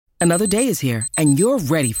Another day is here, and you're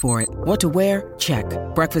ready for it. What to wear? Check.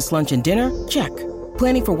 Breakfast, lunch, and dinner? Check.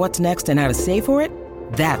 Planning for what's next and how to save for it?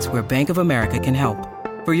 That's where Bank of America can help.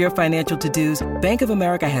 For your financial to-dos, Bank of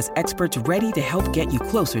America has experts ready to help get you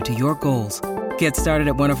closer to your goals. Get started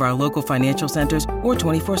at one of our local financial centers or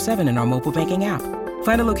 24/7 in our mobile banking app.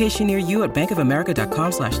 Find a location near you at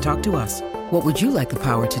bankofamerica.com/talktous. What would you like the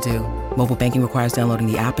power to do? Mobile banking requires downloading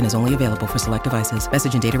the app and is only available for select devices.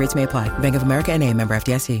 Message and data rates may apply. Bank of America N.A., member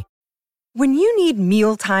FDIC. When you need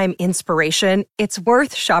mealtime inspiration, it's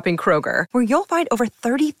worth shopping Kroger, where you'll find over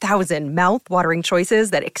 30,000 mouth-watering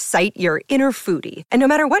choices that excite your inner foodie. And no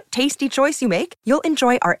matter what tasty choice you make, you'll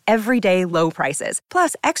enjoy our everyday low prices,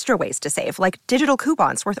 plus extra ways to save, like digital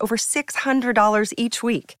coupons worth over $600 each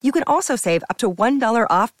week. You can also save up to $1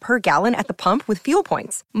 off per gallon at the pump with fuel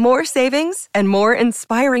points. More savings and more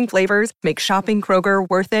inspiring flavors make shopping Kroger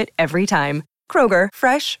worth it every time. Kroger,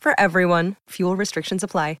 fresh for everyone. Fuel restrictions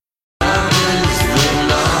apply.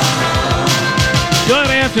 Good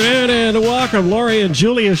afternoon and welcome, Lori and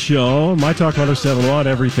Julia's show. My Talk 107.1,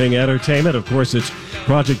 everything entertainment. Of course, it's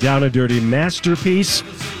Project Down and Dirty Masterpiece.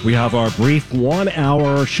 We have our brief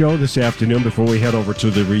 1-hour show this afternoon before we head over to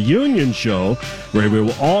the reunion show, where we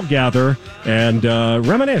will all gather and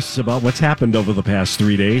reminisce about what's happened over the past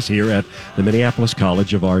 3 days here at the Minneapolis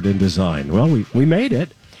College of Art and Design. Well, we made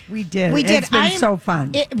it. We did. It's been so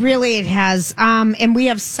fun. It has. And we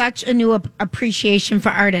have such a new appreciation for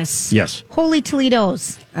artists. Yes. Holy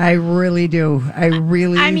Toledos. I really do. I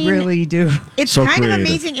really do. It's so kind creative. of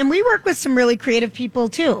amazing. And we work with some really creative people,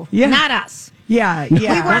 too. Yeah. Not us. Yeah. We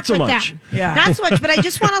work Not so with much. them. Yeah. Not so much, but I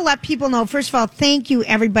just want to let people know, first of all, thank you,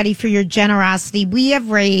 everybody, for your generosity. We have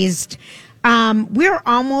raised, we're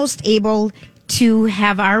almost able to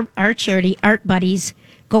have our charity, Art Buddies,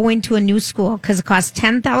 go into a new school because it costs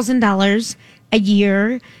 $10,000 a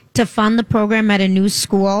year to fund the program at a new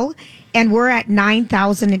school. And we're at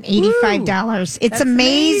 $9,085. It's that's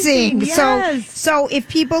amazing. Yes. So if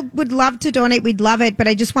people would love to donate, we'd love it. But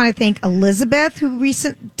I just want to thank Elizabeth, who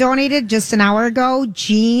donated just an hour ago,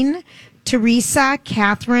 Jean, Teresa,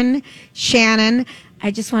 Catherine, Shannon. I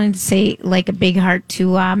just wanted to say, like, a big heart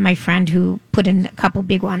to my friend who put in a couple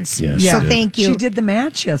big ones. Yes, so she did. thank you. She did the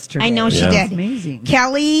match yesterday. I know she Yeah. did. Amazing.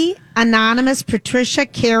 Kelly, Anonymous, Patricia,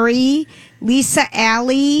 Carrie, Lisa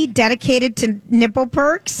Alley, dedicated to nipple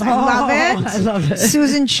perks. I love it. I love it.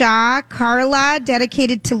 Susan Shaw, Carla,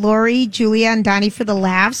 dedicated to Lori, Julia, and Donnie for the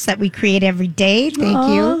laughs that we create every day.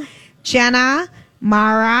 Thank you. Jenna,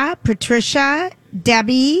 Mara, Patricia,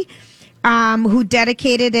 Debbie, who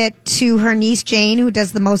dedicated it to her niece Jane, who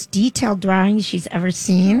does the most detailed drawings she's ever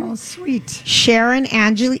seen. Oh, sweet. Sharon,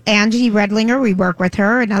 Angie Redlinger, we work with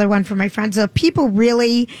her. Another one for my friends. So people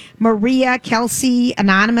really, Maria, Kelsey,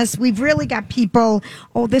 Anonymous. We've really got people.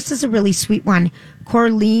 Oh, this is a really sweet one.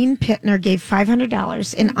 Corleen Pittner gave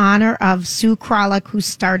 $500 in honor of Sue Kralik, who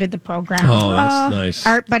started the program. Oh, that's nice.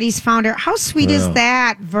 Art Buddies founder. How sweet is Wow.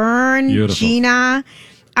 that? Vern, Beautiful. Gina.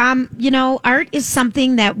 Art is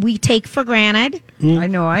something that we take for granted. I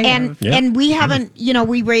know I have. And we haven't,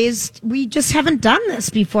 we just haven't done this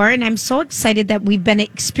before. And I'm so excited that we've been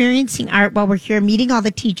experiencing art while we're here, meeting all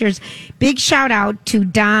the teachers. Big shout out to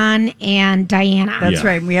Don and Diana. That's Yeah.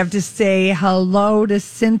 right. We have to say hello to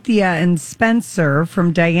Cynthia and Spencer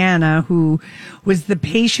from Diana, who was the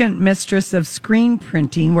patient mistress of screen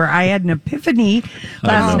printing, where I had an epiphany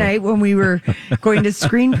last night when we were going to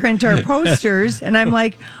screen print our posters. And I'm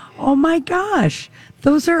like, oh my gosh,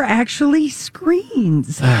 those are actually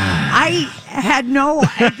screens. I had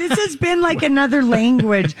this has been like another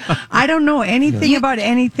language. I don't know anything about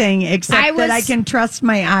anything except that I can trust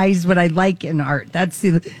my eyes what I like in art. That's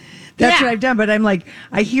what I've done. But I'm like,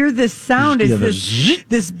 I hear this sound. It's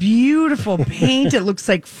this beautiful paint. It looks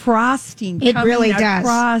like frosting. It coming really does.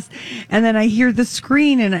 across. And then I hear the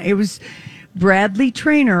screen, and it was Bradley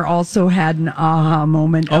Traynor also had an aha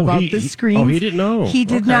moment about the screen. Oh, he didn't know. He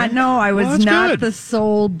did Okay. not know. I was Well, that's not good. the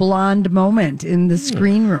sole blonde moment in the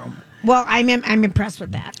screen room. Well, I'm impressed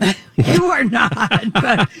with that. You are not.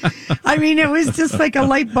 But I mean, it was just like a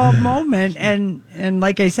light bulb moment. And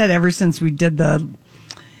like I said, ever since we did the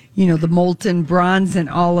molten bronze and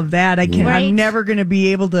all of that, Right. I'm never going to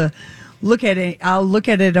be able to look at it. I'll look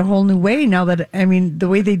at it a whole new way now that, the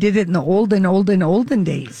way they did it in the olden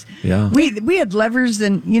days. Yeah. We had levers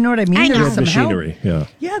and, you know what I mean? I There know. was some machinery. help.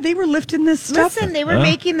 Yeah, they were lifting this stuff. Listen, they were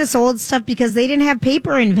making this old stuff because they didn't have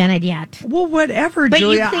paper invented yet. Well, whatever, But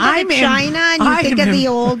Julia. you think of the China and you think of the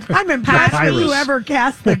old I'm impressed with papyrus. whoever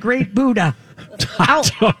cast the great Buddha. Oh,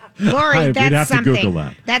 Lori, We'd that's have to something. Google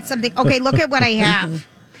that. That's something. Okay, look at what I have.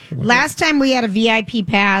 Last time we had a VIP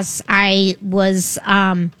pass, I was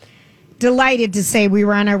delighted to say we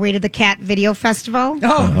were on our way to the Cat Video Festival.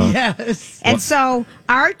 Oh, yes. And so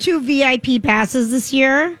our 2 VIP passes this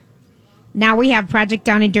year. Now we have Project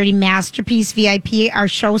Down and Dirty Masterpiece VIP. Our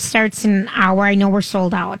show starts in an hour. I know we're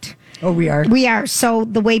sold out. Oh, we are. We are. So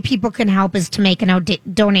the way people can help is to make a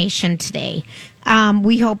donation today.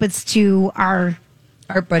 We hope it's to our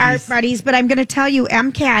Art buddies. But I'm going to tell you,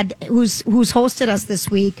 MCAD, who's hosted us this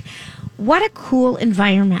week, what a cool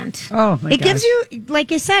environment. Oh, my It gives you,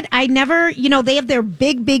 like I said, I never, they have their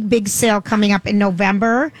big sale coming up in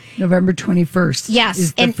November. November 21st. Yes.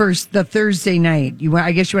 Is And- the Thursday night.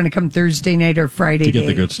 I guess you want to come Thursday night or Friday To get day.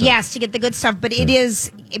 the good stuff. Yes, to get the good stuff. But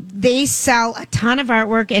they sell a ton of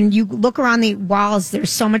artwork, and you look around the walls,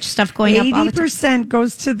 there's so much stuff going up all the time. 80%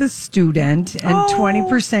 goes to the student and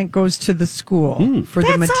 20% goes to the school for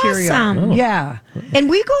the That's material. awesome. Yeah. And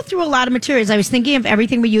we go through a lot of materials. I was thinking of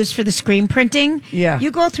everything we use for the screen printing. Yeah.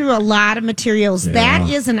 You go through a lot of materials. Yeah. That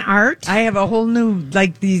is an art. I have a whole new,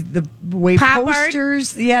 like the way Pop art?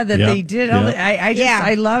 posters. Yeah, that Yeah. they did. Yeah.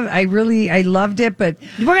 I loved it, but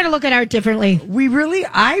We're going to look at art differently.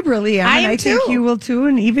 I really am. I and am I think too. you will too,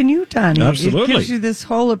 and even you, Donnie. Absolutely. It gives you this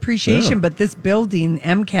whole appreciation. Yeah. But this building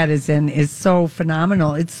MCAT is in is so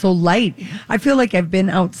phenomenal. It's so light. I feel like I've been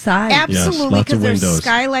outside. Absolutely, lots of because there's windows.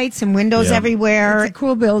 skylights and windows Yeah. everywhere. It's a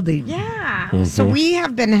cool building. Yeah. So we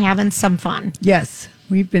have been having some fun. Yes.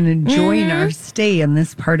 We've been enjoying our stay in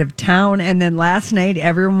this part of town. And then last night,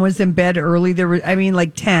 everyone was in bed early. There were,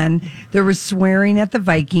 10. There was swearing at the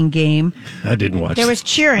Viking game. I didn't watch. There was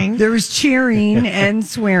cheering. There was cheering and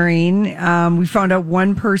swearing. We found out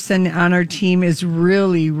one person on our team is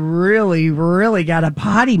really got a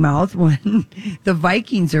potty mouth when the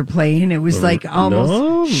Vikings are playing. It was like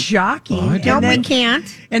almost shocking. I No, didn't. we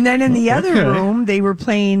can't. And then in the other Okay. room, they were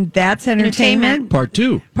playing That's Entertainment. Part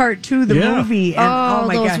 2. Part 2, the Yeah. movie. And, Oh,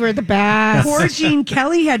 my those God. were the best. Poor Gene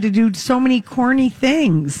Kelly had to do so many corny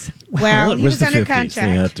things. Well, it he was the under 50s. They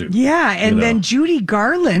had contract. to. Yeah, and You know. then Judy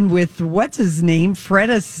Garland with what's his name, Fred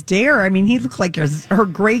Astaire. I mean, he looked like her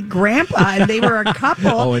great grandpa, and they were a couple.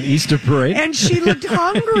 Oh, an Easter parade. And she looked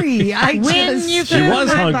hungry. When you She fill was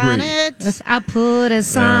my hungry. bonnet, I put a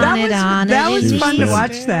sonnet on it. that was in fun to Easter.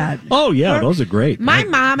 watch that. Oh yeah, those are great. My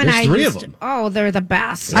mom and There's I 3 used of them. Oh, they're the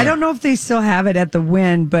best. I don't know if they still have it at the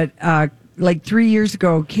Wynn, but like 3 years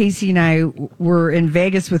ago, Casey and I were in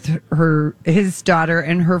Vegas with his daughter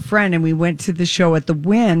and her friend, and we went to the show at the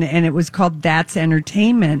Wynn, and it was called That's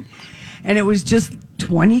Entertainment, and it was just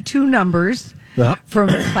 22 numbers Yeah. from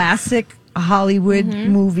classic Hollywood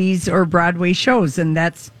movies or Broadway shows, and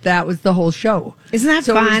that was the whole show. Isn't that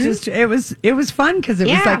so fun? It was fun because it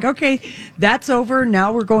was Yeah. like, okay, that's over.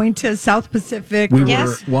 Now we're going to South Pacific. We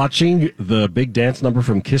Yes. were watching the big dance number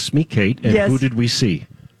from Kiss Me Kate, and Yes. who did we see?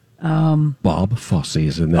 Bob Fosse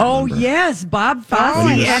is in that Oh number. yes, Bob Fosse Oh,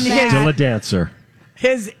 He was and yeah. still a dancer.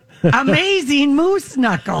 his amazing moose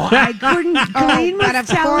knuckle. I couldn't. Colleen but was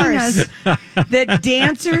of telling course. us that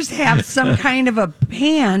dancers have some kind of a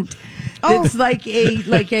pant. It's like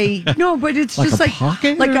a no, but it's Like just a like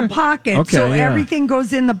pocket, like or- a pocket. Okay, so yeah. everything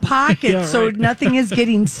goes in the pocket, Yeah, so right. nothing is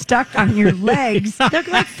getting stuck on your legs. They're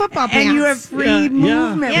like football pants. And you have free Yeah,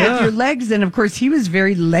 movement yeah. with your legs, and of course he was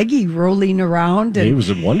very leggy, rolling around. And He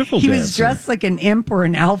was a wonderful He was dancer. dressed like an imp or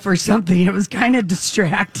an elf or something. It was kind of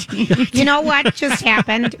distracting. You know what just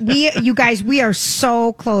happened? You guys, we are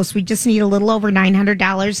so close. We just need a little over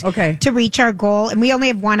 $900 Okay. to reach our goal. And we only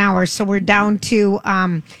have 1 hour, so we're down to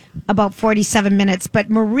about 47 minutes. But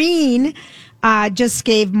Maureen just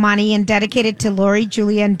gave money and dedicated to Lori,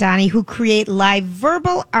 Julia, and Donnie, who create live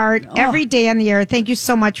verbal art every day on the air. Thank you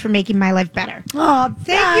so much for making my life better. Oh,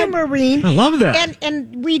 Thank you, Maureen. I love that.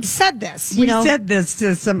 And we said this. We said this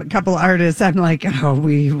to a couple artists. I'm like, oh,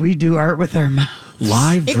 we do art with our mouth.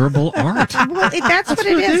 Live verbal art. Well, that's what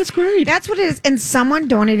it is. That's great. That's what it is. And someone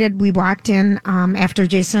donated. We walked in after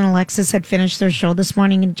Jason and Alexis had finished their show this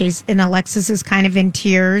morning, and Alexis is kind of in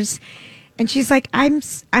tears, and she's like, "I'm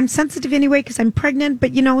sensitive anyway because I'm pregnant,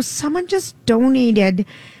 but someone just donated."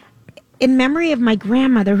 In memory of my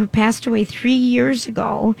grandmother who passed away 3 years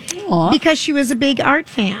ago because she was a big art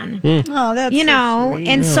fan. Oh, that's so sweet.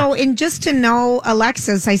 And so, and just to know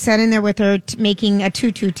Alexis, I sat in there with her making a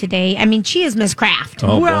tutu today. I mean, she is Miss Craft.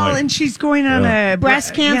 Oh, well, boy. and she's going on a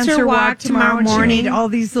Breast cancer walk tomorrow and she morning. made all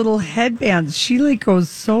these little headbands. She like goes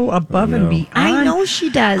so above and beyond. I know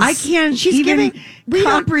she does. I can't She's even giving. We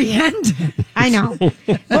don't. comprehend. I know.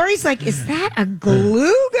 Lori's like, is that a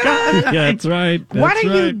glue gun? Yeah, that's right. That's What are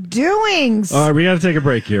you right. doing? All right, we got to take a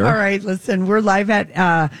break here. All right, listen, we're live at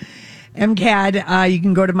MCAD. You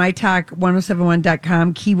can go to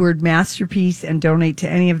mytalk1071.com, keyword masterpiece, and donate to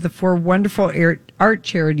any of the 4 wonderful art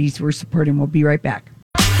charities we're supporting. We'll be right back.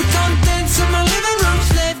 Don't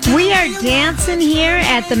dancing here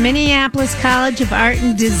at the Minneapolis College of Art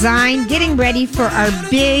and Design, getting ready for our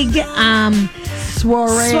big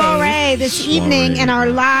soiree this evening, and our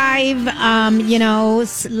live,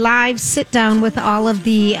 live sit down with all of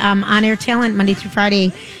the on-air talent Monday through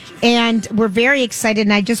Friday. And we're very excited,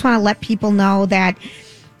 and I just want to let people know that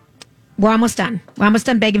we're almost done. We're almost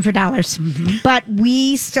done begging for dollars. Mm-hmm. But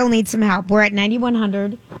we still need some help. We're at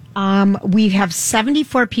 9,100. We have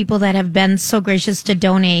 74 people that have been so gracious to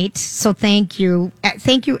donate. So thank you.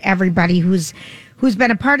 Thank you, everybody who's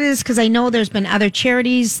been a part of this, because I know there's been other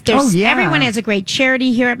charities. Everyone has a great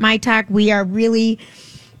charity here at My Talk. We are really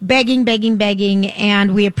begging,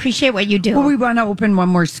 and we appreciate what you do. Well, we want to open one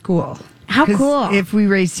more school. How cool. If we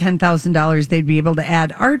raise $10,000, they'd be able to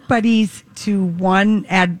add Art Buddies to one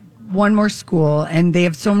more school, and they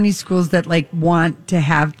have so many schools that want to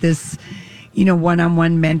have this,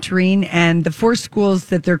 one-on-one mentoring. And the 4 schools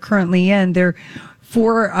that they're currently in, they're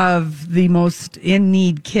 4 of the most in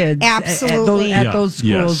need kids. Absolutely. At those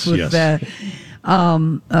schools with the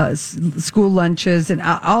school lunches and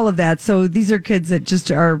all of that. So these are kids that just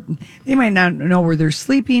they might not know where they're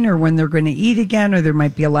sleeping or when they're going to eat again, or there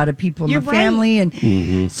might be a lot of people in the family.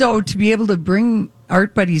 And so to be able to bring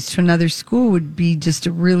Art Buddies to another school would be just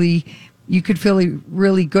you could feel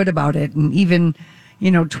really good about it. And even,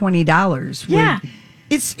 $20. Yeah.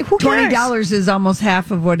 It's who cares? $20 is almost half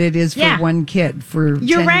of what it is for one kid for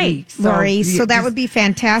 10 weeks. Lori. So that would be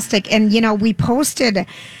fantastic. And, we posted,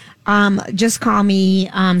 just call me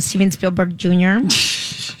Steven Spielberg Jr.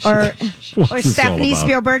 or Stephanie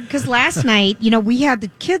Spielberg, because last night, we had the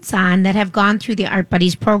kids on that have gone through the Art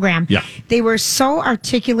Buddies program. Yeah. They were so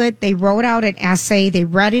articulate. They wrote out an essay. They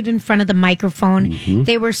read it in front of the microphone. Mm-hmm.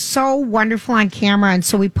 They were so wonderful on camera. And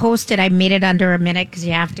so we posted. I made it under a minute because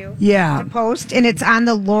you have to. Yeah. To post. And it's on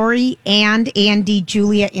the Lori and Andy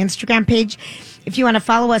Julia Instagram page if you want to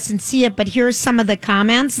follow us and see it. But here's some of the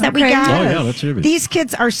comments that we got. Oh, yeah, let's hear it. These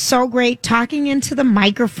kids are so great, talking into the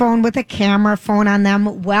microphone with a camera phone on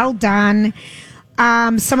them. Well done.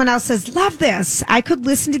 Someone else says, love this. I could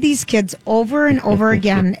listen to these kids over and over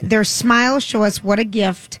again. Their smiles show us what a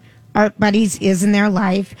gift Art Buddies is in their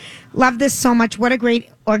life. Love this so much. What a great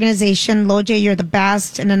organization. Loj, you're the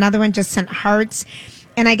best. And another one just sent hearts.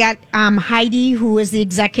 And I got Heidi, who is the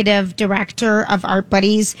executive director of Art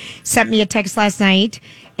Buddies, sent me a text last night.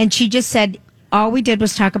 And she just said, all we did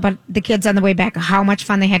was talk about the kids on the way back, how much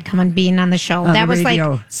fun they had coming being on the show. That was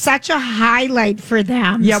such a highlight for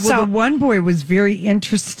them. Yeah, well, the one boy was very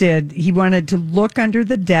interested. He wanted to look under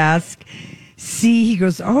the desk, see. He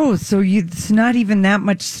goes, oh, so it's not even that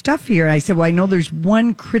much stuff here. I said, well, I know there's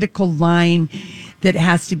one critical line that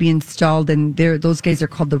has to be installed, and those guys are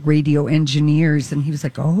called the radio engineers. And he was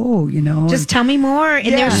like, oh, just tell me more.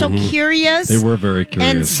 And they're so curious. They were very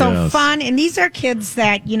curious and so fun. And these are kids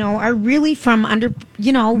that are really from they're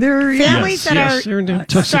families that are in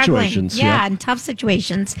tough situations. In tough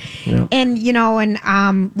situations. Yeah. And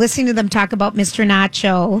and listening to them talk about Mr.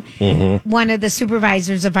 Nacho, one of the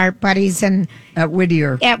supervisors of Art Buddies, and at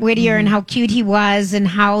Whittier, and how cute he was, and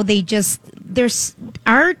how there's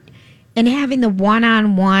art. And having the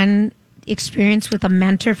one-on-one experience with a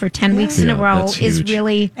mentor for 10 weeks in a row is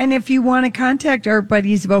really... And if you want to contact Art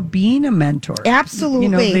Buddies about being a mentor.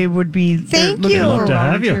 Absolutely. They would be... Thank you. Love to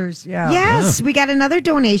have you. Yeah. Yes, we got another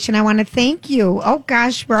donation. I want to thank you. Oh,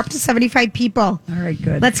 gosh, we're up to 75 people. All right,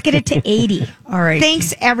 good. Let's get it to 80. All right.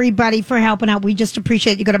 Thanks, everybody, for helping out. We just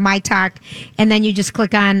appreciate it. You go to My Talk, and then you just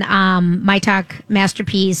click on My Talk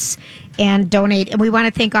Masterpiece and donate. And we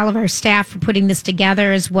want to thank all of our staff for putting this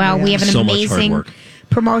together as well. We have an amazing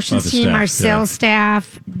promotions team, our sales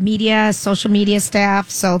staff, media, social media staff.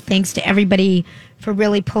 So thanks to everybody for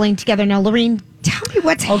really pulling together. Now, Lorene, tell me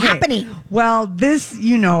what's happening. Well, this, I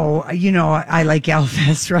like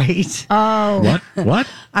Elvis, right? Oh. What?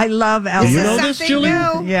 I love Elvis. Do you know this, Julie?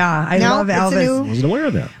 Yeah, I love Elvis. I wasn't aware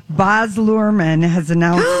of that. Baz Luhrmann has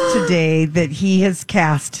announced today that he has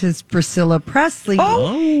cast his Priscilla Presley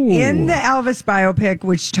in the Elvis biopic,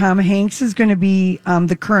 which Tom Hanks is going to be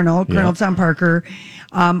the Colonel Tom Parker.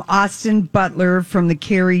 Austin Butler from the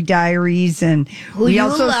Carrie Diaries, and we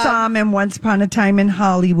also saw him in Once Upon a Time in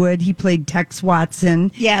Hollywood. He played Tex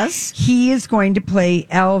Watson. Yes. He is going to play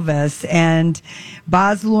Elvis, and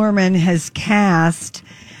Baz Luhrmann has cast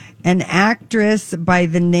an actress by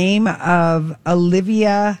the name of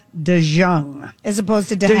Olivia DeJonge. As opposed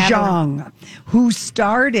to DeJonge, who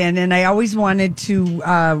starred in, and I always wanted to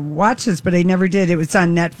watch this, but I never did. It was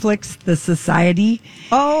on Netflix, The Society.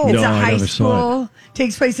 Oh. It's a high school.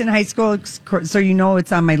 Takes place in high school, so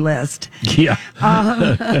it's on my list. Yeah.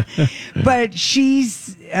 But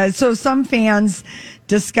she's, so some fans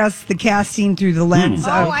discuss the casting through the lens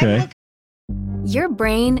of... I'm looking Your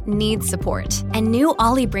brain needs support, and new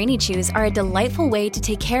Ollie Brainy Chews are a delightful way to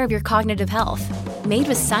take care of your cognitive health. Made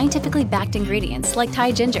with scientifically backed ingredients like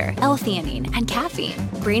Thai ginger, L-theanine, and caffeine,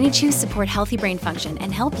 Brainy Chews support healthy brain function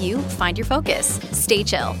and help you find your focus, stay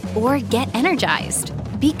chill, or get energized.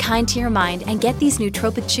 Be kind to your mind and get these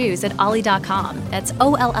nootropic chews at ollie.com. That's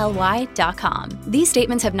OLLY.com. These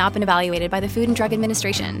statements have not been evaluated by the Food and Drug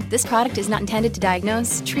Administration. This product is not intended to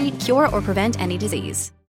diagnose, treat, cure, or prevent any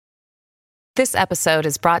disease. This episode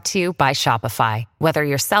is brought to you by Shopify. Whether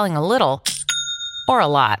you're selling a little or a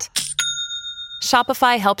lot,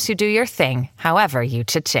 Shopify helps you do your thing, however you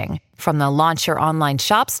cha-ching. From the launch your online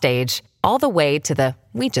shop stage, all the way to the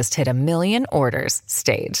we just hit 1 million orders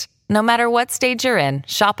stage. No matter what stage you're in,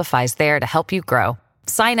 Shopify's there to help you grow.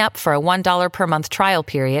 Sign up for a $1 per month trial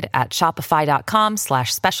period at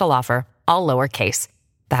shopify.com/special offer, all lowercase.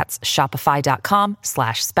 That's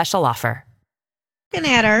shopify.com/special offer. Looking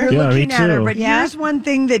at her. Yeah, me Looking at her, too. but here's one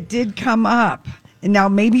thing that did come up. And now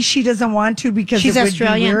maybe she doesn't want to because She's it would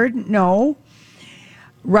Australian. be weird. No.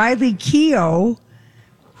 Riley Keough,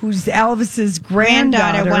 who's Elvis's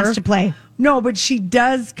granddaughter, wants to play. No, but she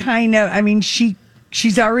does kind of. I mean, she's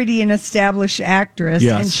already an established actress,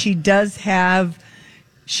 Yes. and she does have.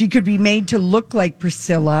 She could be made to look like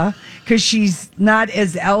Priscilla because she's not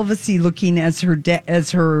as Elvis-y looking as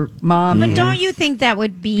her mom. But is. don't you think that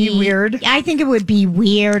would be weird? I think it would be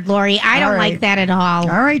weird, Lori. I don't All right. like that at all.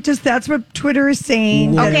 All right, just that's what Twitter is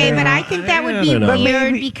saying. Okay, but I think that would be I don't know.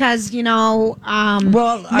 weird Maybe- because,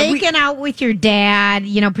 Well, making out with your dad,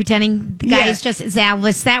 pretending the guy is just as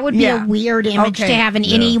Elvis, that would be a weird image to have in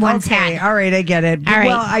anyone's Okay, head. all right, I get it. All right.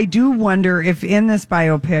 Well, I do wonder if in this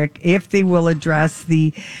biopic, if they will address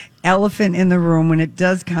the elephant in the room when it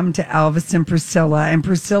does come to Elvis and Priscilla. And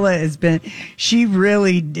Priscilla she's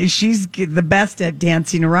the best at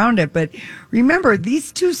dancing around it. But remember,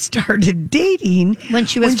 these two started dating When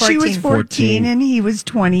she was 14 and he was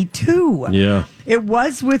 22. Yeah. It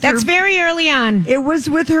was with That's her. very early on. It was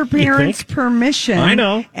with her parents' permission. I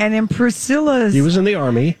know. And in Priscilla's. He was in the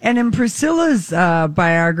Army. And in Priscilla's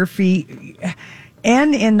biography,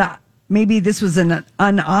 and maybe this was an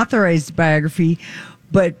unauthorized biography,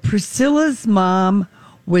 but Priscilla's mom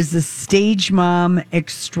was a stage mom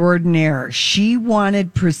extraordinaire. She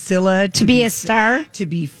wanted Priscilla To be a star? to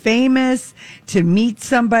be famous, to meet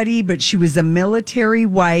somebody, but she was a military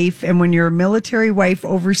wife. And when you're a military wife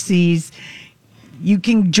overseas, you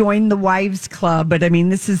can join the wives club, but I mean,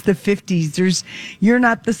 this is the 50s. You're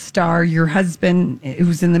not the star. Your husband,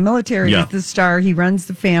 who's in the military, is the star. He runs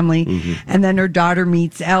the family. And then her daughter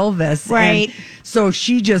meets Elvis. Right. And so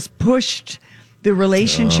she just pushed the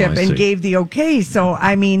relationship I and see. gave the okay. So,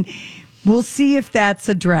 I mean, we'll see if that's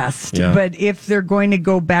addressed. Yeah. But if they're going to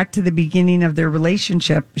go back to the beginning of their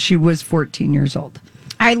relationship, she was 14 years old.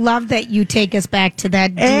 I love that you take us back to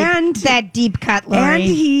that deep cut, Lori. And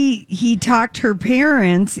he talked her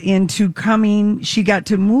parents into coming. She got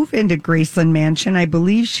to move into Graceland Mansion. I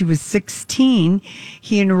believe she was 16.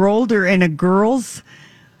 He enrolled her in a girls'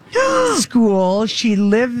 school. She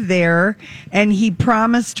lived there, and he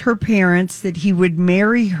promised her parents that he would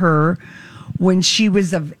marry her when she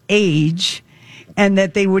was of age, and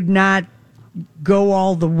that they would not go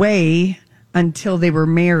all the way until they were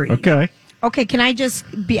married. Okay. Okay, can I just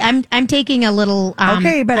be? I'm taking a little.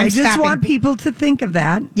 Okay, but I'm I just stopping. want people to think of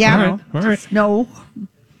that. Yeah. All right. Just know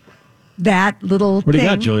that little What do you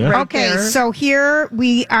got, thing Julia? right Okay, there. so here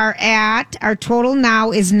we are at our total now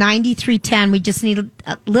is $93.10. We just need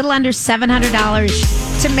a little under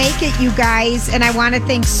 $700 to make it, you guys. And I want to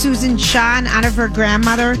thank Susan Shaw in honor of her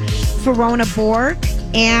grandmother, Verona Borg,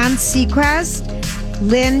 Ann Sequest,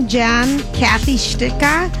 Lynn Jen, Kathy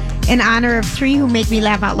Sticka, in honor of 3 who make me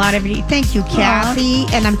laugh out loud every day. Thank you, Kathy.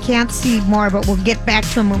 And I can't see more, but we'll get back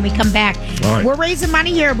to them when we come back. All right. We're raising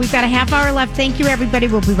money here. We've got a half hour left. Thank you, everybody.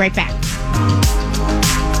 We'll be right back.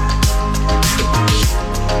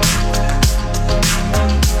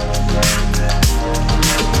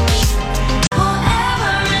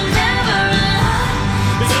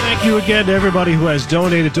 Thank you again to everybody who has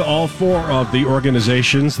donated to all 4 of the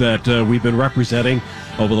organizations that we've been representing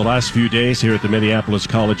over the last few days here at the Minneapolis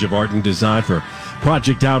College of Art and Design for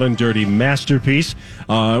Project Down and Dirty Masterpiece.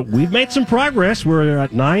 We've made some progress. We're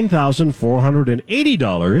at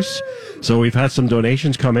 $9,480. So we've had some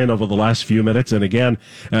donations come in over the last few minutes. And again,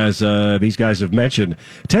 as these guys have mentioned,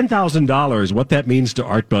 $10,000, what that means to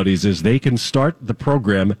Art Buddies is they can start the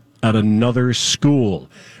program at another school,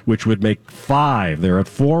 which would make 5. They're at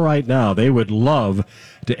 4 right now. They would love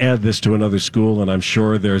to add this to another school, and I'm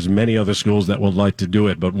sure there's many other schools that would like to do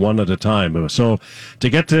it, but one at a time. So to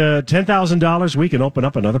get to $10,000, we can open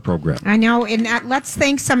up another program. I know, and let's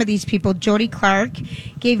thank some of these people. Jody Clark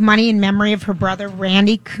gave money in memory of her brother,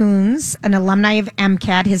 Randy Coons, an alumni of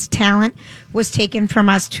MCAT. His talent was taken from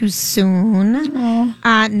us too soon.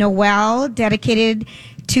 Noel dedicated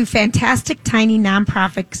to fantastic tiny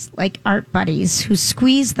nonprofits like Art Buddies, who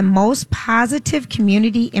squeeze the most positive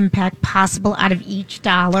community impact possible out of each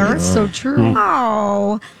dollar. That's so true.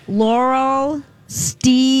 Oh, Laurel,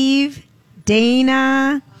 Steve,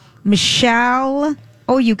 Dana, Michelle.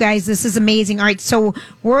 Oh, you guys, this is amazing. All right, so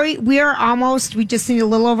we are almost, we just need a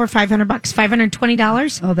little over $500,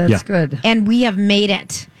 $520. Oh, that's good. And we have made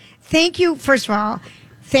it. Thank you, first of all.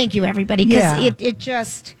 Thank you, everybody, because it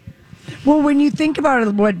just... Well, when you think about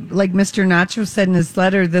it, what like Mr. Nacho said in his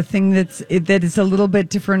letter, the thing that is a little bit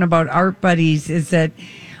different about Art Buddies is that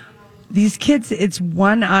these kids, it's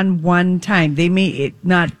one-on-one time. They may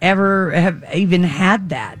not ever have even had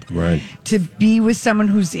that. Right. To be with someone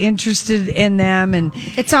who's interested in them, and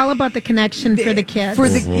it's all about the connection for the kids. For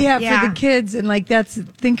the kids, and like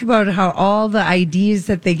think about how all the ideas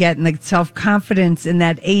that they get and the self-confidence in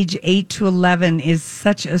that age 8 to 11 is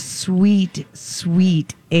such a sweet,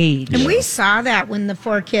 sweet age. And we saw that when the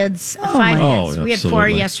 4 kids, we had 4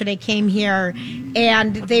 yesterday, came here,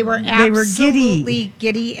 and they were absolutely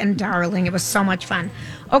giddy and darling. It was so much fun.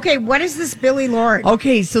 Okay, what is this Billy Lord?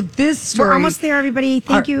 Okay, so this story... We're almost there, everybody.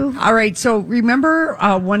 Thank you. All right, so remember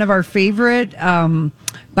one of our favorite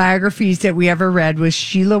biographies that we ever read was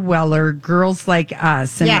Sheila Weller, Girls Like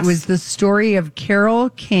Us. And it was the story of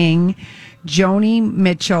Carole King, Joni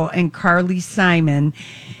Mitchell, and Carly Simon,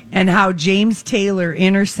 and how James Taylor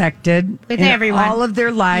intersected with in everyone, all of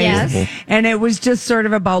their lives. Yes. And it was just sort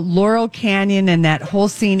of about Laurel Canyon and that whole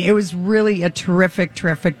scene. It was really a terrific,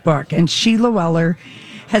 terrific book. And Sheila Weller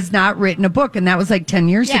has not written a book, and that was like 10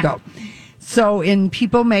 years ago. So in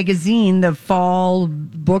People magazine, the fall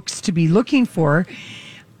books to be looking for,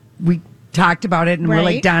 we talked about it, and we're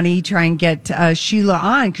like, Donnie, try and get Sheila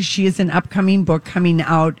on, because she has an upcoming book coming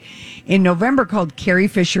out in November called Carrie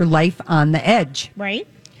Fisher, Life on the Edge. Right.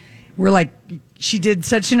 We're like, she did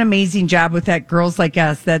such an amazing job with that Girls Like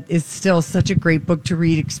Us. That is still such a great book to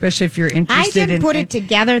read, especially if you're interested. I didn't put it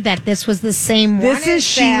together that this was the same one. This is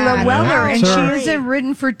Sheila Weller, and she hasn't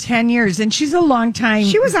written for 10 years, and she's a long time.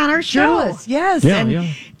 She was on our show. Yes.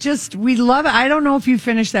 Just, we love it. I don't know if you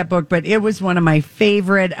finished that book, but it was one of my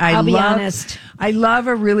favorite. I'll be honest. I love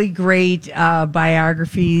a really great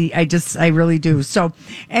biography. I really do. So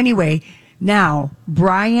anyway, now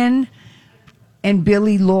Brian and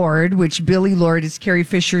Billy Lord, which Billy Lord is Carrie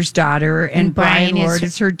Fisher's daughter, and Brian Lord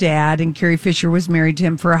is her dad, and Carrie Fisher was married to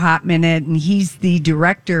him for a hot minute, and he's the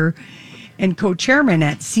director and co-chairman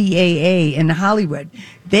at CAA in Hollywood.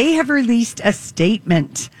 They have released a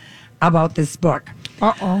statement about this book.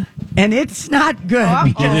 And it's not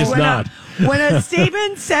good. It is not. When a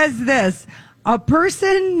statement says this, a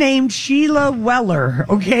person named Sheila Weller,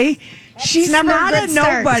 okay? She's not a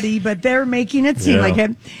nobody, but they're making it seem like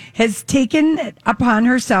it, has taken it upon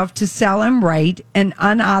herself to sell and write an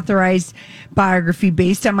unauthorized biography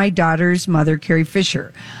based on my daughter's mother, Carrie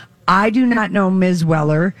Fisher. I do not know Ms.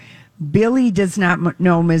 Weller. Billy does not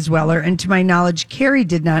know Ms. Weller, and to my knowledge, Carrie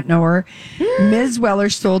did not know her. Ms. Weller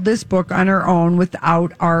sold this book on her own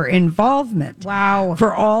without our involvement. Wow.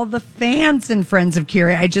 For all the fans and friends of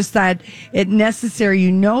Carrie, I just thought it necessary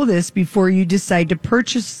you know this before you decide to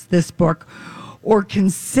purchase this book or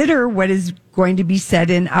consider what is going to be said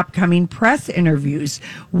in upcoming press interviews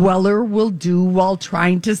Weller will do while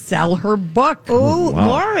trying to sell her book. Oh, wow.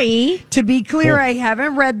 Lori. To be clear, I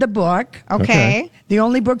haven't read the book. Okay. The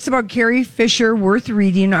only books about Carrie Fisher worth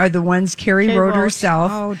reading are the ones Carrie wrote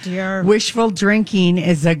herself. Oh, dear. Wishful Drinking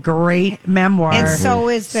is a great memoir. And so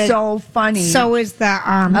is the... So funny. So is the...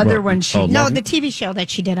 other one she... No, the TV show that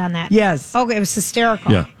she did on that. Yes. Okay, it was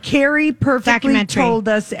hysterical. Yeah. Carrie perfectly told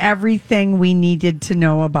us everything we needed to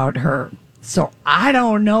know about her. So I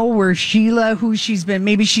don't know where Sheila, who she's been.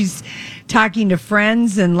 Maybe she's talking to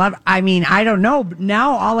friends and love. I mean, I don't know. But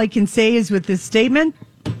now all I can say is with this statement,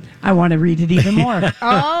 I want to read it even more.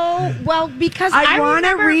 Oh, well, because I want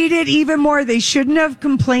to read it even more. They shouldn't have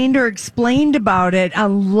complained or explained about it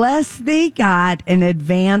unless they got an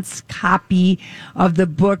advance copy of the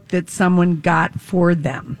book that someone got for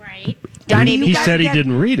them. Right. Donnie, he said he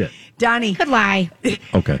didn't read it. Donnie. Could lie.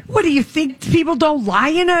 Okay. What do you think? People don't lie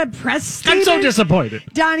in a press statement? I'm so disappointed.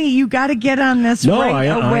 Donnie, you got to get on this right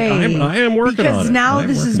away. I am working on it. Because now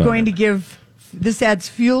this is going to give this adds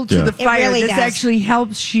fuel to Yeah. the fire. really This does. actually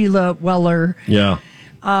helps Sheila Weller. Yeah.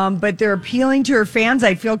 But they're appealing to her fans.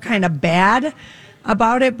 I feel kind of bad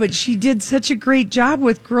about it, but she did such a great job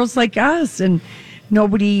with Girls Like Us, and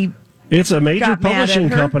nobody. It's a major Got mad at publishing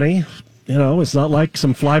her. company. You know, it's not like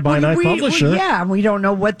some fly-by-night publisher. Yeah, we don't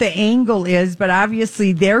know what the angle is, but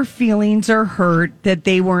obviously their feelings are hurt that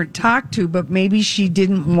they weren't talked to, but maybe she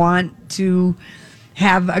didn't want to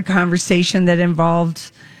have a conversation that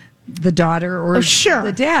involved the daughter or sure.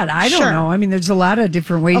 the dad. I don't Sure. know. I mean, there's a lot of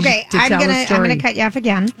different ways Okay, to I'm tell a gonna story. cut you off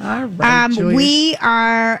again. All right, Julia. We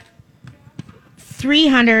are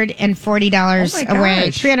 $340 Oh my away,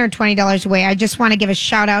 gosh. $320 away. I just want to give a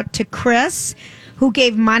shout out to Chris, who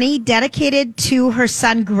gave money dedicated to her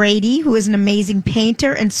son Grady, who is an amazing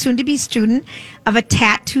painter and soon to be student of a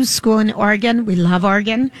tattoo school in Oregon. We love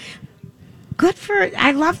Oregon. Good for,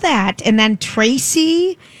 I love that. And then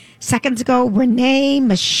Tracy, seconds ago, Renee,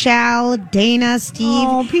 Michelle, Dana, Steve.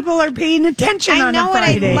 Oh, people are paying attention I on know a it.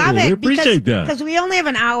 I Friday. love We it appreciate that. because we only have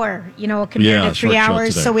an hour, compared Yeah, to 3 short show hours.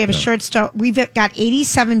 today. So we have a Yeah. short show. We've got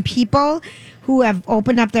 87 people who have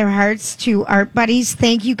opened up their hearts to Art Buddies.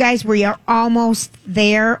 Thank you guys. We are almost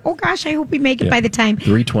there. Oh gosh, I hope we make it by the time.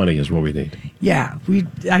 320 is what we need. Yeah, we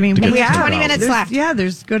get to have 20 2,000. minutes there's- left. Yeah,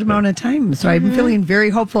 there's a good amount of time, so I'm feeling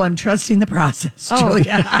very hopeful. I'm trusting the process,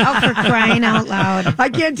 Julia. Oh, for crying out loud. I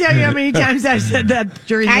can't tell you how many times I've said that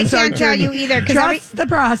during I this can't tell journey. you either, 'cause Trust the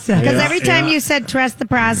process. Because Yeah, every time yeah. you said trust the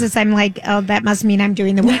process, I'm like, oh, that must mean I'm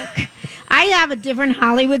doing the work. I have a different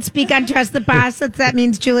Hollywood speak on trust the process. That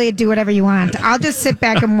means, Julia, do whatever you want. I'll just sit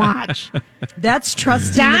back and watch. That's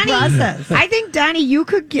trusting Donnie, the process. I think, Donnie, you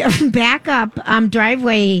could give backup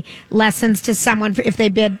driveway lessons to someone if they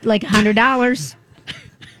bid like $100.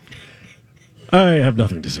 I have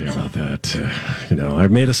nothing to say about that. I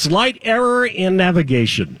made a slight error in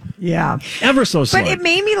navigation. Yeah. Ever so But slight. it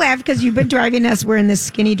made me laugh because you've been driving us. We're in this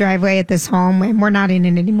skinny driveway at this home, and we're not in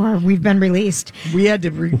it anymore. We've been released. We had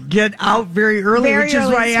to get out very early, Very which is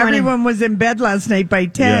early why this morning. everyone was in bed last night by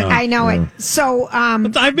 10. Yeah. I know it. So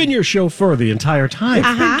I've been your chauffeur the entire time.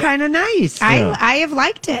 It's been kind of nice. I have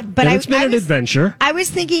liked it. But And it's been an adventure. I was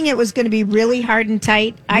thinking it was going to be really hard and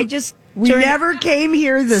tight. We never came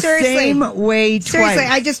here the Seriously. same way twice. Seriously,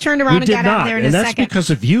 I just turned around We and did got out not. there in And a that's second. because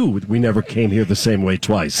of you. We never came here the same way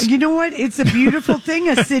twice. You know what? It's a beautiful thing,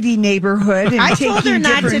 a city neighborhood. And I told her taking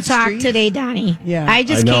not to different talk streets. today, Donnie. Yeah. I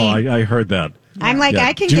just I know. came. I heard that. I'm like, Yeah.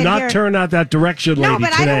 I can Do get not here. turn out that direction, lady, No,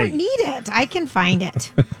 but today. I don't need it. I can find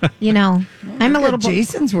it. I'm a little.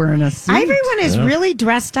 Jason's wearing a suit. Everyone is really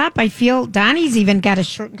dressed up. I feel Donnie's even got a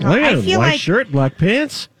shirt. And Oh, yeah, I feel white like shirt, black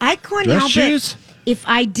pants. I couldn't dress help shoes. it. If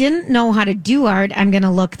I didn't know how to do art, I'm going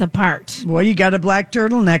to look the part. Well, you got a black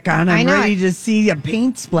turtleneck on. I I'm know ready it. to see a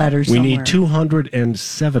paint splatter We somewhere. need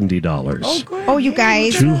 $270. Oh, good. Oh, you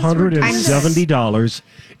guys. $270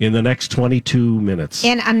 in the next 22 minutes.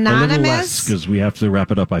 And Anonymous. because we have to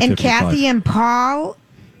wrap it up by And 55. Kathy and Paul,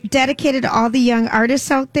 dedicated to all the young artists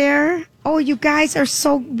out there. Oh, you guys are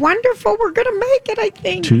so wonderful. We're going to make it, I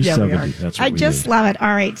think. 270. That's what I we just need. love it. All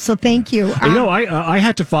right. So thank you. I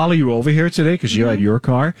had to follow you over here today because you had your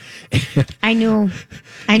car. I knew.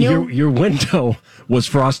 Your window was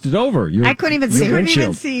frosted over. I couldn't even your see. Couldn't even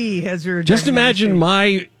windshield. see as we were Just driving down the imagine street.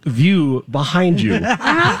 my view behind you.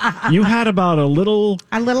 You had about a little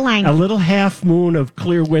line. a little half moon of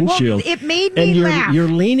clear windshield. it made me and you're, laugh. You're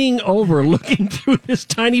leaning over, looking through this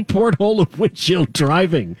tiny porthole of windshield,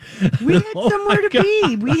 driving. We had Oh, somewhere my to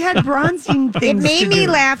be. We had bronzing It things made to me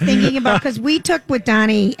do. laugh thinking about because we took with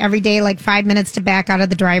Donnie every day like 5 minutes to back out of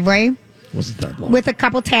the driveway Wasn't that long? with a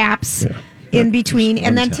couple taps Yeah. in between. Just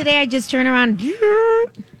And one then tap. today I just turn around.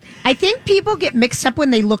 I think people get mixed up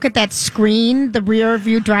when they look at that screen, the rear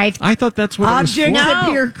view drive. I thought that's what Objects it was for.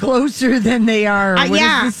 appear closer than they are. What is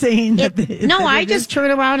yeah. the saying? No, I just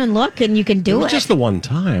turn around and look and you can do Well, it. just the one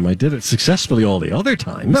time. I did it successfully all the other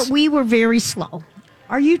times. But we were very slow.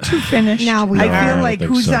 Are you two finished? No, we I are. I feel don't like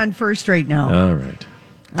think who's so. on first right now? all right.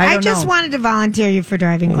 I don't just know. wanted to volunteer you for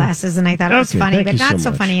driving classes, and I thought it was Okay, funny, thank but you not so so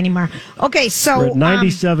much. funny anymore. Okay, so We're at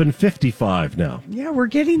 97.55 now. Yeah, we're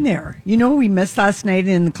getting there. You know, who we missed last night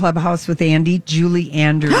in the clubhouse with Andy. Julie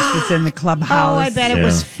Anders was in the clubhouse. oh, I bet it Yeah.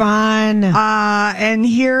 was fun. And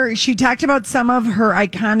here she talked about some of her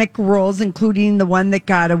iconic roles, including the one that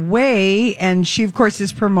got away. And she, of course,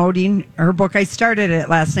 is promoting her book. I started it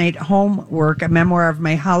last night, Homework, a memoir of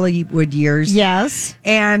my Hollywood years. Yes.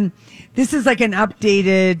 And this is like an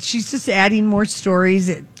updated, she's just adding more stories.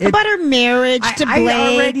 About her marriage to Blake.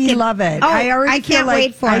 I already love it. Oh, I already I feel can't like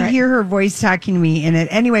wait for I it. hear her voice talking to me in it.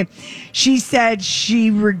 Anyway, she said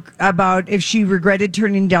about if she regretted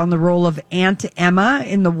turning down the role of Aunt Emma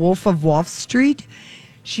in The Wolf of Wall Street.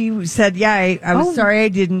 She said, I was sorry I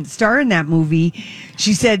didn't star in that movie.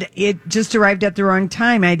 She said it just arrived at the wrong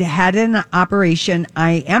time. I'd had an operation.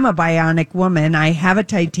 I am a bionic woman. I have a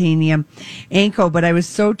titanium ankle, but I was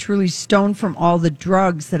so truly stoned from all the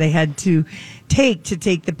drugs that I had to take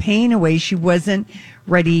the pain away. She wasn't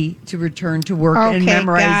ready to return to work and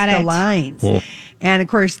memorize the lines. Cool. And of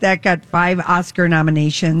course, that got 5 Oscar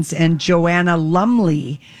nominations, and Joanna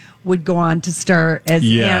Lumley would go on to star as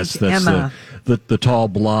Aunt Emma. The tall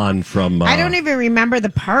blonde from... I don't even remember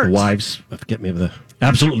the part. Wives, forget me of the...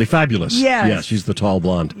 Absolutely Fabulous. Yes. Yeah, she's the tall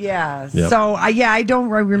blonde. Yeah. Yep. So, I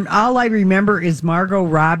don't... all I remember is Margot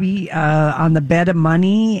Robbie on the Bed of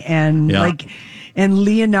Money and and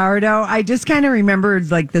Leonardo. I just kind of remembered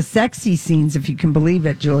the sexy scenes, if you can believe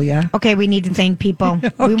it, Julia. Okay, we need to thank people.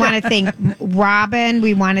 We want to thank Robin.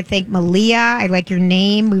 We want to thank Malia. I like your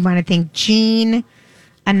name. We want to thank Jean.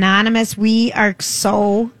 Anonymous. We are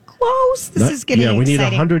so close. This is getting we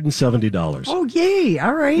exciting. need $170. Oh, yay.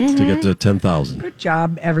 All right. To get to 10,000. Good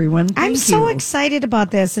job, everyone. I'm so excited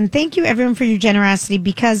about this. And thank you, everyone, for your generosity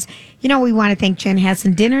because, we want to thank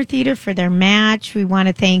Chanhassen Dinner Theater for their match. We want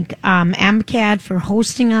to thank MCAD for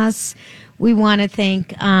hosting us. We want to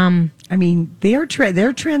thank...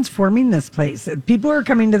 they're transforming this place. People are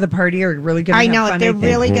coming to the party are really going to have fun. They're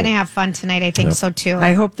really going to have fun tonight. I think so, too.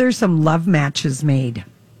 I hope there's some love matches made.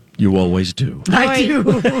 You always do. I do.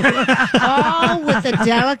 All with a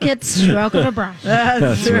delicate stroke of a brush.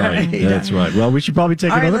 That's right. That's right. Well, we should probably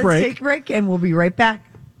take another break. Let's take a break, and we'll be right back.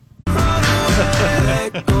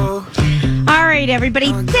 All right,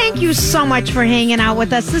 everybody. Thank you so much for hanging out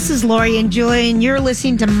with us. This is Lori and Julia, and you're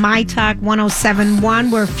listening to My Talk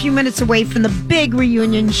 107.1. We're a few minutes away from the big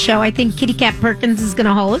reunion show. I think Kitty Cat Perkins is going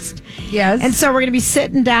to host. Yes. And so we're going to be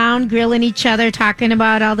sitting down, grilling each other, talking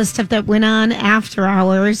about all the stuff that went on after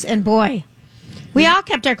hours. And boy, we all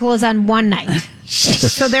kept our clothes on one night.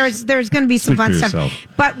 So there's going to be some fun stuff.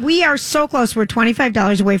 But we are so close. We're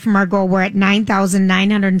 $25 away from our goal. We're at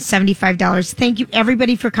 $9,975. Thank you,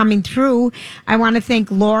 everybody, for coming through. I want to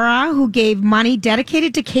thank Laura, who gave money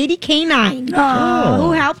dedicated to Katie K9,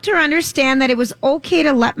 who helped her understand that it was okay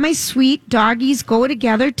to let my sweet doggies go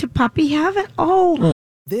together to puppy heaven.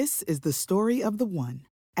 This is the story of the one.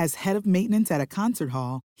 As head of maintenance at a concert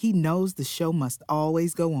hall, he knows the show must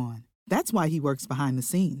always go on. That's why he works behind the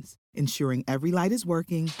scenes, ensuring every light is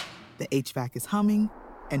working, the HVAC is humming,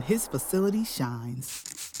 and his facility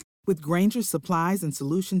shines. With Grainger's supplies and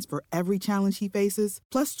solutions for every challenge he faces,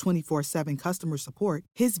 plus 24/7 customer support,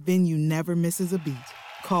 his venue never misses a beat.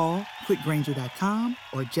 Call quickgrainger.com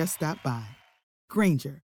or just stop by.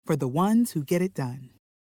 Grainger, for the ones who get it done.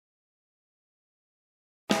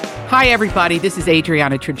 Hi, everybody. This is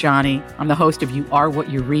Adriana Trajani. I'm the host of You Are What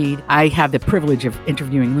You Read. I have the privilege of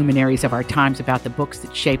interviewing luminaries of our times about the books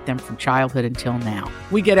that shaped them from childhood until now.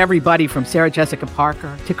 We get everybody from Sarah Jessica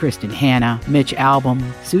Parker to Kristen Hanna, Mitch Albom,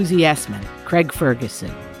 Susie Essman, Craig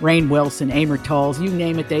Ferguson, Rainn Wilson, Amor Tolls, you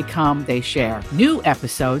name it, they come, they share. New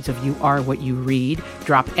episodes of You Are What You Read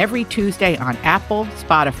drop every Tuesday on Apple,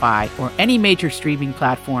 Spotify, or any major streaming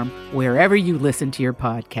platform wherever you listen to your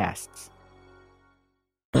podcasts.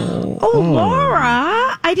 Oh,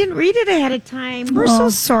 Laura, I didn't read it ahead of time. We're so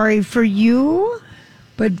sorry for you.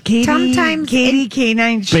 But Katie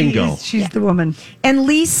K9, she's the woman. And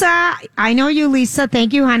Lisa, I know you, Lisa.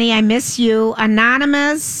 Thank you, honey. I miss you.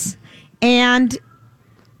 Anonymous, and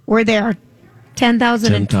we're there.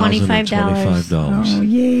 $10,025. Oh,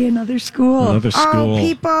 yay, another school. Oh,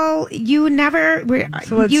 people, you never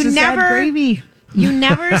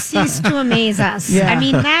cease to amaze us. Yeah. I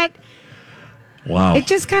mean, that... Wow. It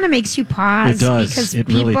just kind of makes you pause. It does. Because it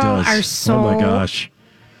people really does. are so... Oh, my gosh.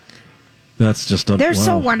 That's just... They're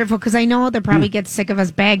so wonderful because I know they'll probably get sick of us.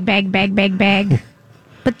 Bag. But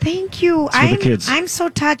thank you. I'm so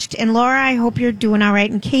touched. And Laura, I hope you're doing all right.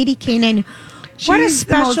 And Katie K9, what a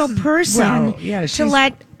special person to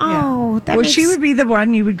let... she would be the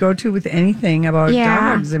one you would go to with anything about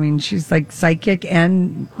dogs. I mean, she's like psychic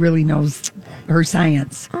and really knows her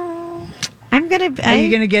science.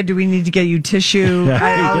 Do we need to get you tissue?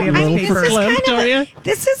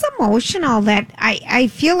 This is emotional that I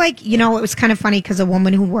feel like, it was kind of funny because a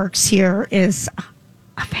woman who works here is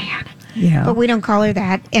a fan. Yeah. But we don't call her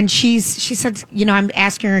that. And she said, I'm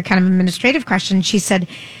asking her kind of administrative question. She said,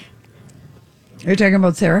 are you talking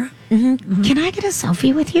about Sarah? Mm-hmm. Can I get a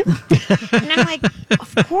selfie with you? And I'm like,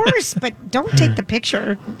 of course, but don't take the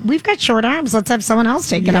picture. We've got short arms. Let's have someone else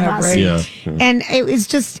take it of us. Right. Yeah. And it was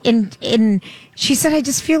just, in she said, I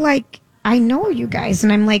just feel like I know you guys.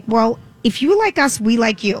 And I'm like, well, if you like us, we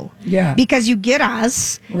like you. Yeah. Because you get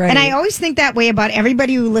us. Right. And I always think that way about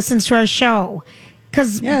everybody who listens to our show.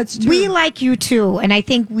 Because it's true. we like you too. And I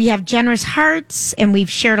think we have generous hearts and we've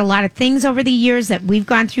shared a lot of things over the years that we've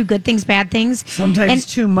gone through, good things, bad things. Sometimes And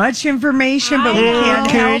too much information, but we I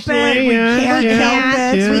can't know. help it. We can't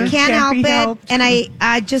help it. We can't help be it. helped. And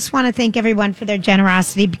I just want to thank everyone for their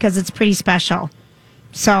generosity because it's pretty special.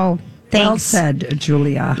 So thanks. Well said,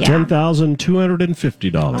 Julia. Yeah.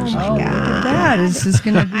 $10,250. Oh, my God. That is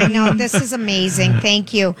going to be. I know, this is amazing.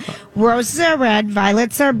 Thank you. Roses are red,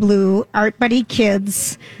 violets are blue. Art Buddy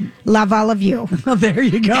Kids, love all of you. Oh, there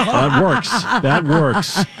you go. That works. That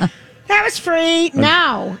works. That was free.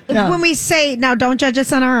 Now, when we say, now don't judge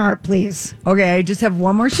us on our art, please. Okay, I just have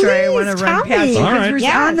one more story I want to Please, run tell past me. you. All Because right. we're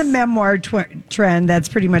Yes. on the memoir trend. That's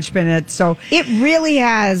pretty much been it. So It really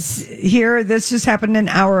has. here, this just happened an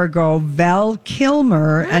hour ago. Val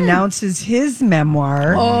Kilmer announces his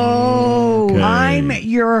memoir. Oh, Okay. I'm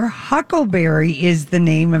Your Huckleberry is the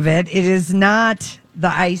name of it. It is not The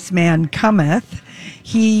Iceman Cometh.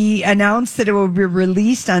 He announced that it will be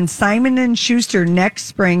released on Simon & Schuster next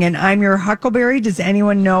spring. And I'm Your Huckleberry. Does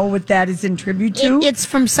anyone know what that is in tribute to? It's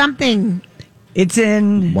from something. It's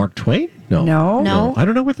in... Mark Twain? No. No. I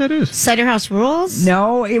don't know what that is. Cider House Rules?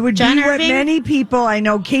 No, it would John be what Irving? many people, I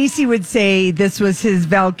know Casey would say this was his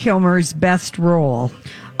Val Kilmer's best role.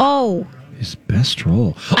 Oh, His best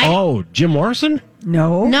role. Jim Morrison?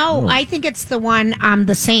 No. no. I think it's the one,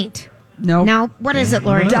 The Saint. No. No. What is it,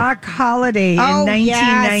 Lori? Doc Holliday Oh, in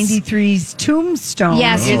 1993's Tombstone.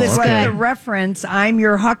 Yes, he is was what good. the reference, I'm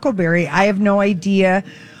Your Huckleberry. I have no idea.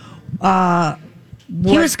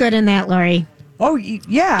 He was good in that, Lori. Oh, yeah.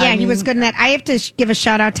 Yeah, I he mean, was good in that. I have to give a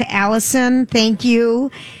shout out to Allison. Thank you.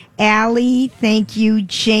 Allie. Thank you.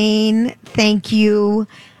 Jane. Thank you.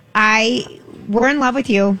 We're in love with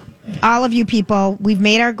you. All of you people. We've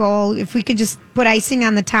made our goal. If we could just put icing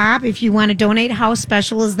on the top, if you want to donate, how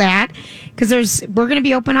special is that? Because we're going to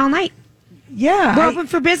be open all night. Yeah. We're open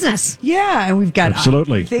for business. Yeah, and we've got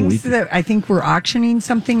Absolutely. things that I think we're auctioning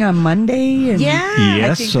something on Monday. And Yeah.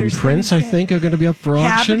 Yes, think some there's prints, things I think, are going to be up for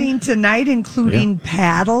auction. happening tonight, including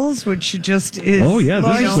paddles, which just is. Oh, yeah,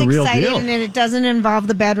 this is Lori's the real excited, deal. and it doesn't involve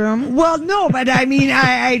the bedroom. Well, no, but I mean,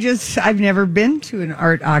 I've never been to an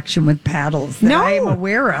art auction with paddles that No. I am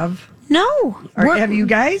aware of. No. Have you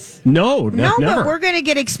guys? No, No, never. but we're going to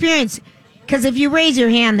get experience. Because if you raise your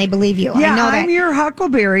hand, they believe you. Yeah, I know I'm that. Your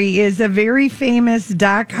Huckleberry is a very famous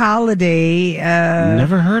Doc Holliday.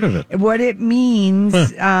 Never heard of it. What it means,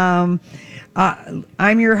 I'm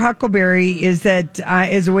Your Huckleberry is that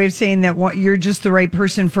is a way of saying that you're just the right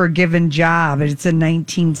person for a given job. It's a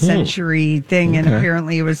 19th century thing, and Okay.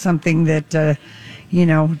 apparently it was something that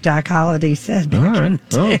Doc Holliday said. All back in right.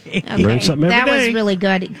 the Oh, day. learn something every That day. was really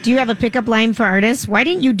good. Do you have a pickup line for artists? Why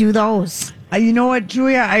didn't you do those? You know what,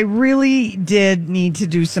 Julia? I really did need to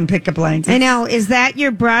do some pickup lines. I know. Is that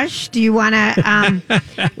your brush? Do you want to?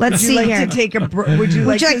 Let's Would see you like here. to take would you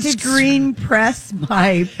like to you screen press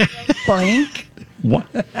my blank? What?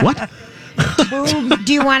 What?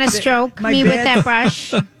 Do you want to stroke My me with bed. that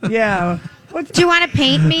brush? Yeah. Do you want to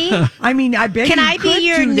paint me? I mean, I bet Can you I be could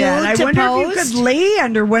your do that. nude I to wonder if you post? could lay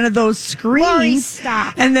under one of those screens. Lori,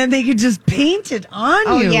 stop. And then they could just paint it on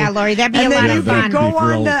Oh, you. yeah, Lori, that'd be and a then lot you of could fun. go That'd be on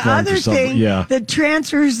real the fun for other somebody, thing yeah. that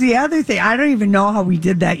transfers the other thing. I don't even know how we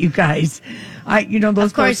did that, you guys. Those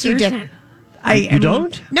Of course you posters. didn't. You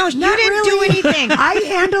don't? No, you Not didn't really. do anything. I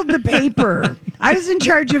handled the paper. I was in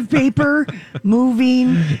charge of paper,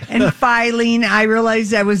 moving, and filing. I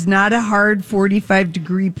realized I was not a hard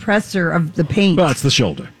 45-degree presser of the paint. Well, it's the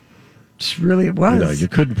shoulder. It really was. No, you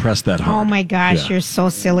couldn't press that hard. Oh my gosh, Yeah. you're so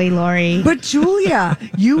silly, Lori. But Julia,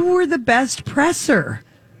 you were the best presser.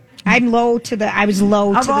 I was low to the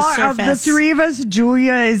Of surface. the three of us,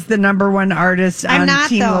 Julia is the number one artist I'm on not,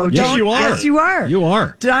 Team though. Low. Yes, you are. Yes, you are. You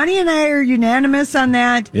are. Donnie and I are unanimous on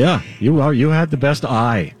that. Yeah, you are. You had the best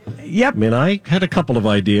eye. Yep. I mean, I had a couple of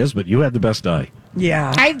ideas, but you had the best eye.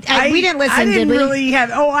 Yeah. We didn't listen, I didn't did we? really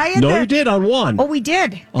have. Oh, I had No, that. you did on one. Oh, we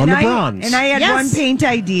did. on the bronze. And I had Yes. one paint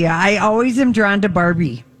idea. I always am drawn to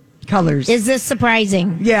Barbie colors. Is this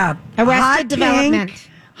surprising? Yeah. Arrested Hot Development. Pink,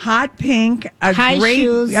 hot pink, High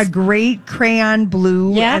shoes. a great crayon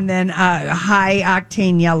blue, Yep. and then a high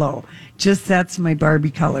octane yellow. Just that's my Barbie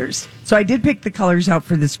colors. So I did pick the colors out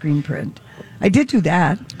for the screen print. I did do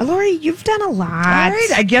that. Lori, you've done a lot. All right.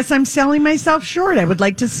 I guess I'm selling myself short. I would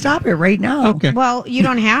like to stop it right now. Okay. Well, you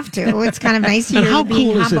don't have to. It's kind of nice of And you how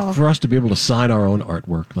being cool is humble. it for us to be able to sign our own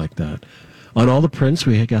artwork like that? On all the prints,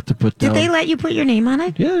 we got to put down. Did they let you put your name on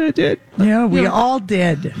it? Yeah, I did. Yeah, we all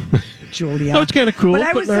did, Julia. Oh, it's kind of cool But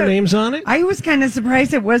I putting was our names on it. I was kind of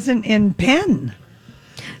surprised it wasn't in pen.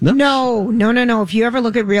 No. If you ever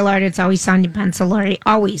look at real art, it's always signed in pencil, Lori.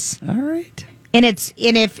 Always. All right. And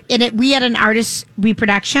we had an artist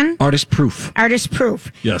reproduction. Artist proof.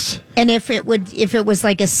 Yes. And if it was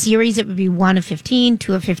like a series, it would be 1 of 15,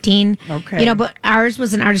 2 of 15. Okay. But ours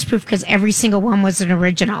was an artist proof because every single one was an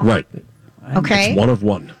original. Right. Okay. It's 1 of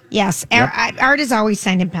 1. Yes. Yep. Art is always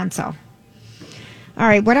signed in pencil. All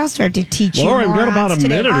right, what else do I have to teach you? Laura, we've got about a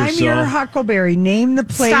minute or I'm so. your Huckleberry. Name the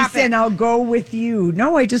place and I'll go with you.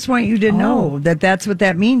 No, I just want you to know that that's what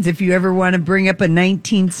that means. If you ever want to bring up a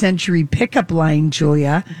 19th century pickup line,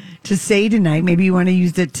 Julia, to say tonight, maybe you want to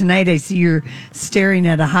use it tonight. I see you're staring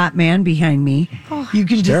at a hot man behind me. You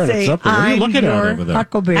can just say, what are you I'm looking at your over there?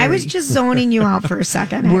 Huckleberry. I was just zoning you out for a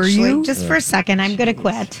second, Were actually. you? Just for a second. I'm going to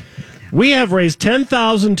quit. We have raised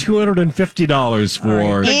 $10,250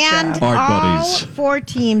 for And Art all Buddies. 4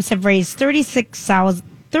 teams have raised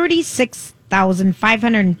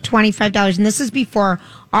 $36,525. And this is before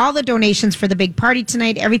all the donations for the big party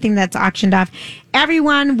tonight, everything that's auctioned off.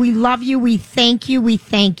 Everyone, we love you. We thank you. We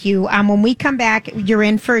thank you. When we come back, you're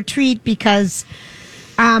in for a treat because...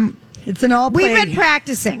 it's an all play. We've been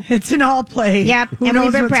practicing. It's an all play. Yep, Who and knows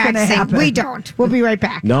we've been what's gonna practicing. happen? We don't. We'll be right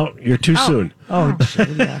back. No, you're too soon.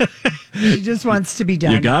 Julia. She just wants to be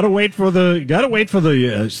done. You gotta wait for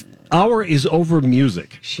the hour is over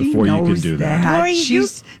music before you can do that. Lori,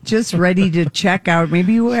 She's just ready to check out.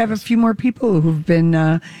 Maybe we'll have a few more people who've been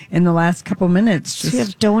in the last couple minutes. Who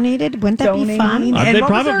have donated? Wouldn't that be fun? And They what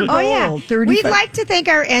was our probably- goal? Oh, yeah. 35? We'd like to thank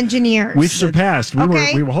our engineers. We've surpassed.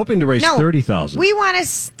 We were hoping to raise $30,000. We want to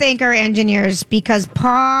thank our engineers because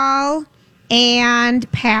Paul and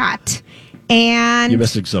Pat and You're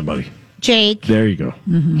missing somebody. Jake There you go.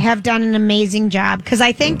 have done an amazing job because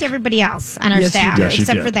I thanked everybody else on our Yes, you staff did. Yes, you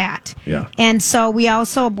except did. for that. Yeah. And so we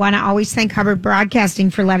also want to always thank Hubbard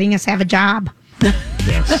Broadcasting for letting us have a job.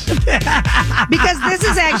 Yes. Because this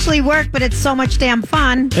is actually work, but it's so much damn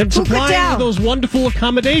fun. And Who could supplying tell? those wonderful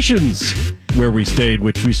accommodations where we stayed,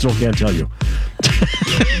 which we still can't tell you.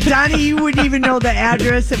 Donnie, you wouldn't even know the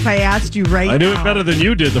address if I asked you right now. I knew it better than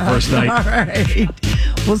you did the first night. All right.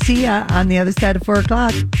 We'll see ya on the other side of 4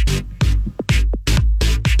 o'clock.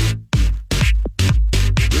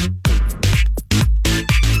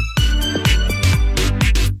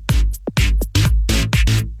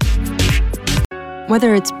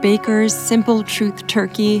 Whether it's Baker's Simple Truth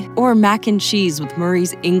Turkey or mac and cheese with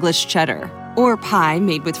Murray's English Cheddar or pie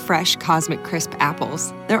made with fresh Cosmic Crisp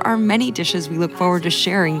apples, there are many dishes we look forward to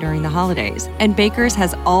sharing during the holidays. And Baker's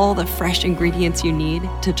has all the fresh ingredients you need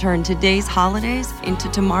to turn today's holidays into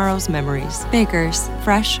tomorrow's memories. Baker's,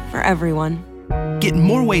 fresh for everyone. Get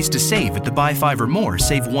more ways to save at the Buy 5 or More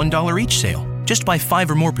Save $1 each sale. Just buy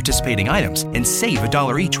 5 or more participating items and save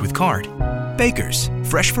 $1 each with card. Baker's,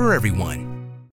 fresh for everyone.